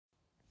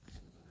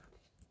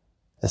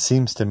It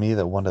seems to me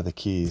that one of the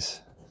keys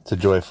to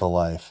joyful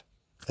life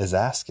is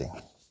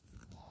asking.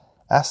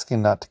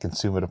 Asking not to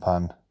consume it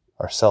upon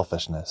our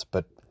selfishness,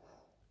 but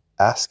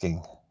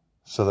asking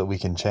so that we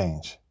can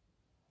change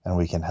and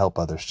we can help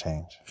others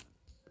change.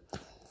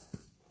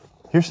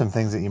 Here's some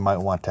things that you might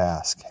want to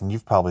ask, and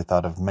you've probably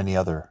thought of many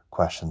other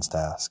questions to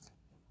ask.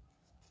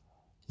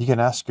 You can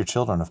ask your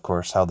children, of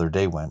course, how their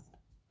day went,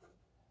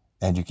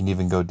 and you can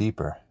even go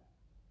deeper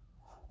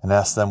and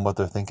ask them what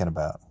they're thinking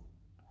about.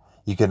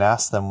 You can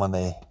ask them when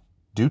they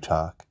do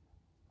talk,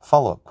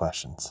 follow-up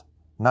questions,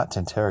 not to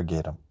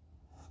interrogate them,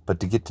 but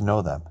to get to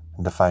know them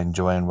and to find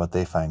joy in what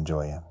they find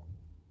joy in.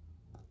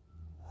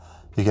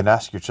 You can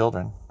ask your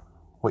children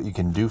what you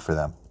can do for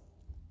them,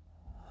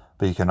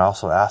 but you can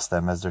also ask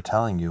them as they're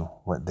telling you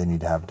what they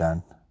need to have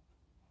done,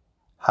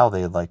 how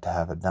they'd like to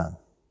have it done.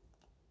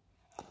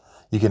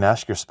 You can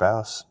ask your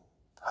spouse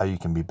how you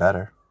can be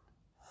better.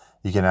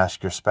 You can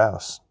ask your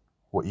spouse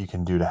what you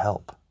can do to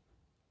help.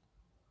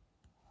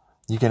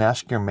 You can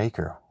ask your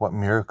Maker what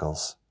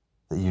miracles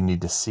that you need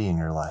to see in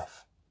your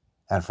life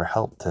and for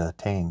help to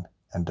attain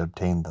and to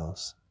obtain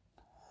those.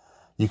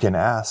 You can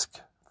ask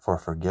for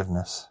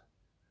forgiveness.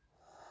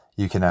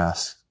 You can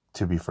ask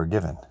to be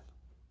forgiven.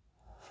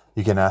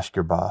 You can ask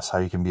your boss how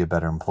you can be a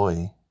better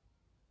employee.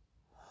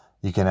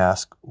 You can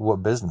ask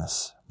what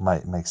business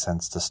might make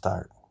sense to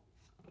start.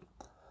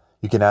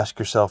 You can ask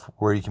yourself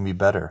where you can be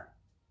better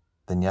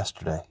than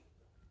yesterday.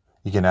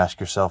 You can ask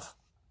yourself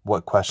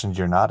what questions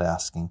you're not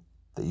asking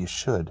that you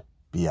should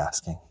be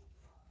asking.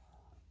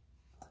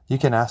 You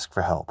can ask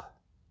for help.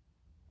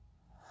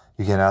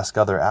 You can ask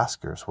other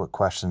askers what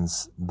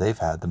questions they've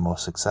had the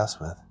most success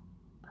with.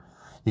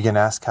 You can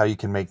ask how you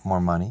can make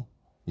more money.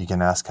 You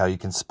can ask how you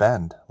can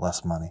spend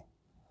less money.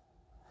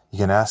 You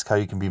can ask how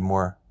you can be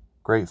more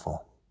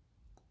grateful.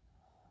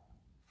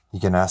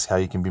 You can ask how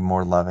you can be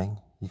more loving.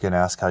 You can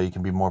ask how you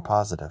can be more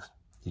positive.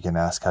 You can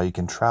ask how you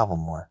can travel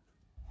more.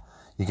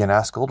 You can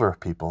ask older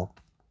people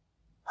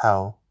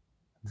how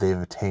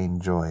they've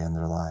attained joy in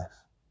their life.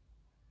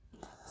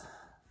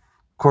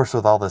 Of course,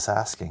 with all this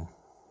asking,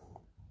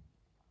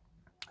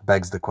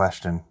 begs the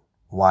question,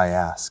 why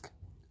ask?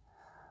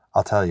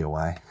 I'll tell you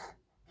why.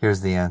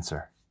 Here's the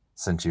answer.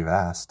 Since you've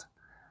asked,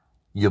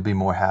 you'll be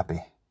more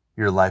happy.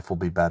 Your life will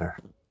be better.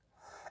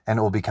 And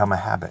it will become a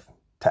habit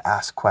to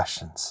ask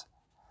questions,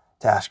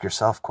 to ask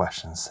yourself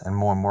questions and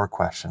more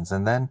questions.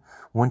 And then,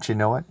 once you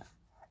know it,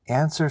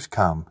 answers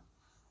come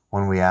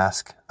when we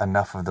ask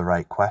enough of the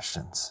right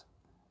questions.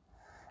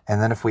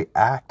 And then if we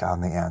act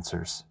on the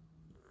answers,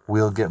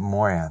 we'll get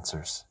more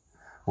answers.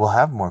 We'll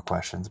have more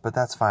questions, but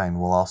that's fine.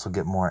 We'll also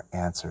get more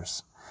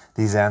answers.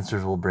 These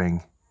answers will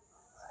bring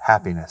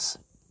happiness,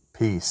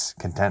 peace,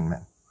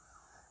 contentment.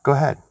 Go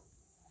ahead.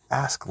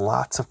 Ask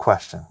lots of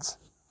questions.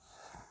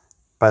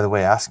 By the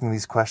way, asking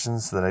these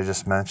questions that I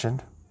just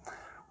mentioned,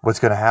 what's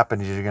going to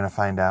happen is you're going to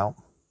find out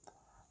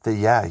that,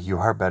 yeah, you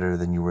are better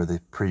than you were the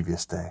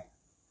previous day.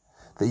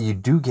 That you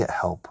do get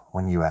help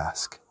when you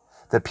ask.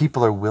 That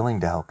people are willing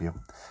to help you.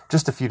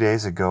 Just a few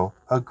days ago,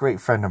 a great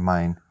friend of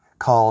mine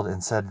called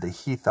and said that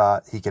he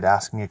thought he could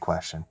ask me a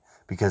question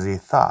because he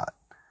thought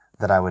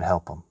that I would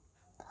help him.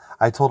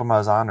 I told him I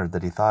was honored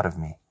that he thought of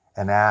me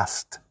and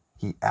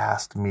he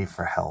asked me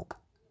for help.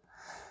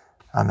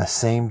 On the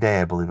same day,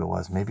 I believe it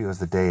was, maybe it was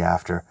the day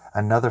after,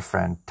 another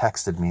friend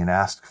texted me and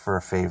asked for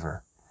a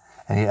favor.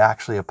 And he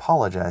actually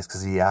apologized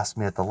because he asked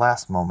me at the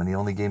last moment. He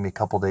only gave me a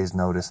couple days'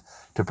 notice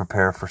to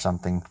prepare for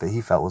something that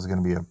he felt was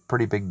going to be a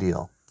pretty big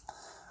deal.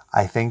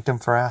 I thanked him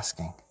for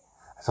asking.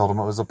 I told him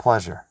it was a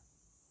pleasure.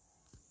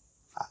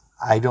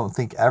 I don't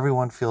think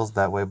everyone feels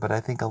that way, but I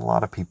think a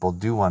lot of people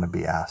do want to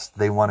be asked.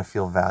 They want to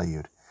feel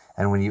valued.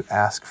 And when you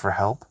ask for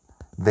help,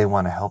 they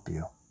want to help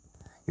you.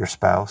 Your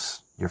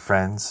spouse, your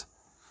friends.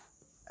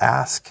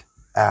 Ask,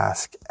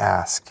 ask,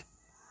 ask.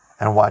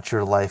 And watch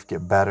your life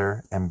get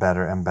better and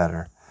better and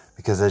better.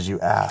 Because as you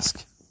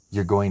ask,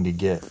 you're going to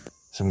get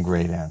some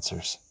great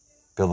answers.